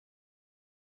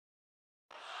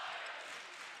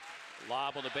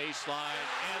Lob on the baseline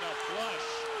and a flush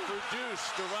for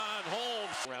Deuce Duran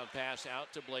Holmes. Round pass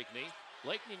out to Blakeney.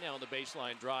 Blakeney now on the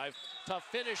baseline drive. Tough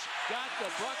finish. Got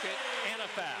the bucket and a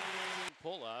foul.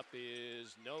 Pull up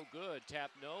is no good.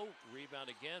 Tap no. Rebound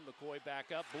again. McCoy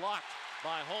back up. Blocked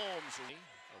by Holmes.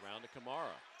 Around to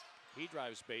Kamara. He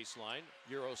drives baseline.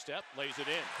 Euro step. Lays it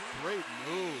in. Great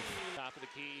move. Top of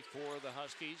the key for the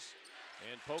Huskies.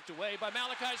 And poked away by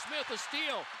Malachi Smith. A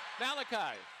steal.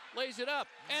 Malachi lays it up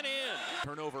and in.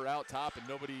 Turnover out top and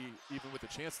nobody even with a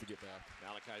chance to get back.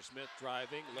 Malachi Smith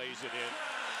driving, lays it in.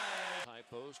 High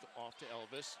post off to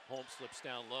Elvis. Holmes slips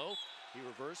down low. He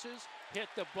reverses, hit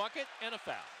the bucket and a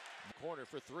foul. Corner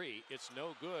for three. It's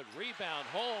no good. Rebound.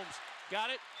 Holmes got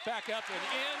it. Back up and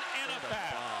in and a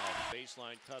foul.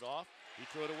 Baseline cut off. He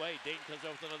threw it away. Dayton comes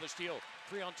up with another steal.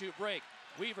 3-on-2 break.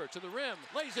 Weaver to the rim.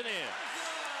 Lays it in.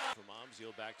 From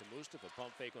Amzil back to Mustafa,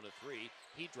 pump fake on a three.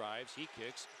 He drives, he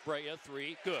kicks. Brea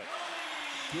three, good.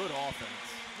 Good offense.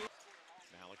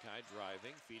 Malachi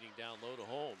driving, feeding down low to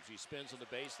Holmes. He spins on the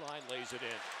baseline, lays it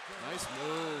in. Nice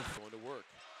move. Going to work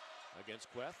against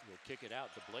Queth. Will kick it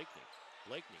out to Blakeney.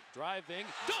 Blakeney driving,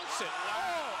 dunks it.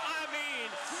 Oh, I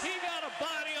mean, he got a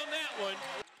body on that one.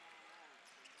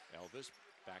 Elvis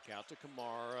back out to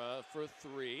Kamara for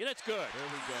three, and it's good. There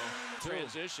we go.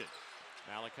 Transition.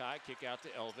 Malachi, kick out to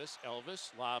Elvis. Elvis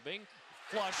lobbing,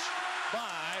 flush by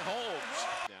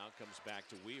Holmes. Now comes back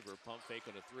to Weaver, pump fake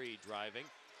on a three, driving,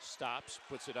 stops,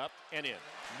 puts it up, and in.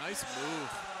 Nice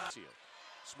move.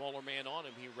 Smaller man on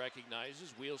him, he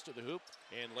recognizes, wheels to the hoop,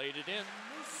 and laid it in.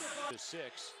 To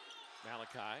six,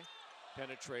 Malachi,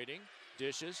 penetrating,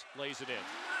 dishes, lays it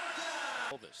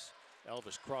in.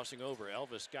 Elvis crossing over.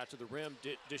 Elvis got to the rim,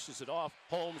 dishes it off.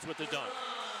 Holmes with the dunk.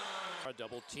 A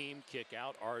double team kick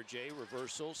out. RJ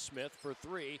reversal. Smith for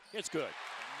three. It's good.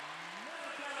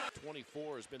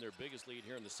 24 has been their biggest lead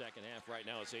here in the second half. Right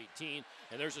now it's 18.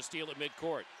 And there's a steal at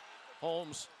midcourt.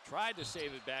 Holmes tried to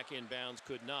save it back inbounds.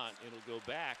 Could not. It'll go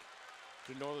back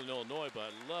to Northern Illinois, but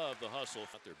I love the hustle.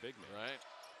 Not their big man. Right.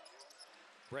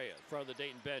 Brea in front of the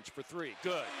Dayton bench for three.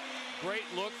 Good. Great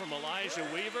look from Elijah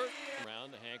Weaver.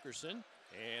 Around to Hankerson.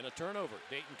 And a turnover.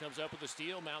 Dayton comes up with a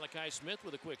steal. Malachi Smith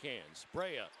with a quick hands.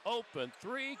 Brea, open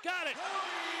three. Got it!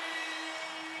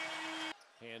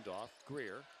 Handoff.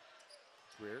 Greer.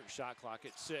 Greer, shot clock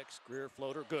at 6. Greer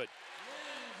floater, good.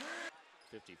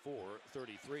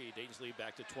 54-33. Dayton's lead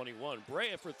back to 21.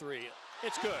 Brea for three.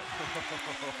 It's good.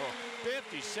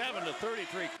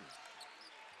 57-33.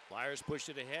 Flyers push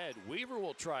it ahead. Weaver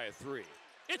will try a three.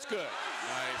 It's good.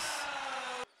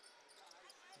 Nice.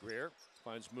 Greer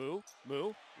finds Moo,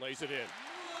 lays it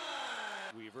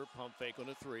in. Weaver, pump fake on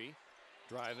a three.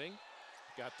 Driving,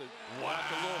 got the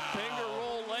little finger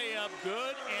roll layup,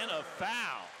 good, and a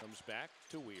foul. Comes back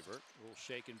to Weaver, a little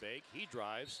shake and bake. He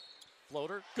drives,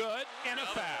 floater, good, and a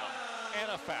foul.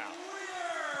 And a foul.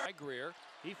 By Greer,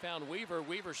 he found Weaver.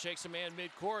 Weaver shakes a man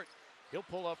midcourt. He'll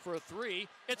pull up for a three.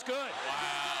 It's good.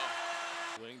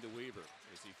 Wow. Swing to Weaver.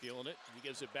 Is he feeling it? He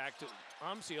gives it back to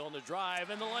Amzil on the drive,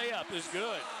 and the layup is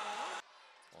good.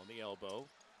 On the elbow.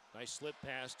 Nice slip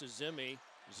pass to Zimmy.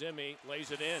 Zimmy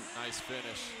lays it in. Nice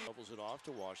finish. Doubles it off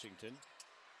to Washington.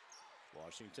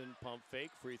 Washington pump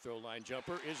fake. Free throw line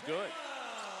jumper is good.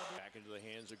 Back into the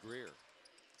hands of Greer.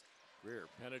 Greer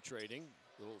penetrating.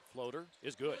 Little floater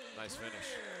is good. Nice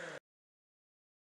finish.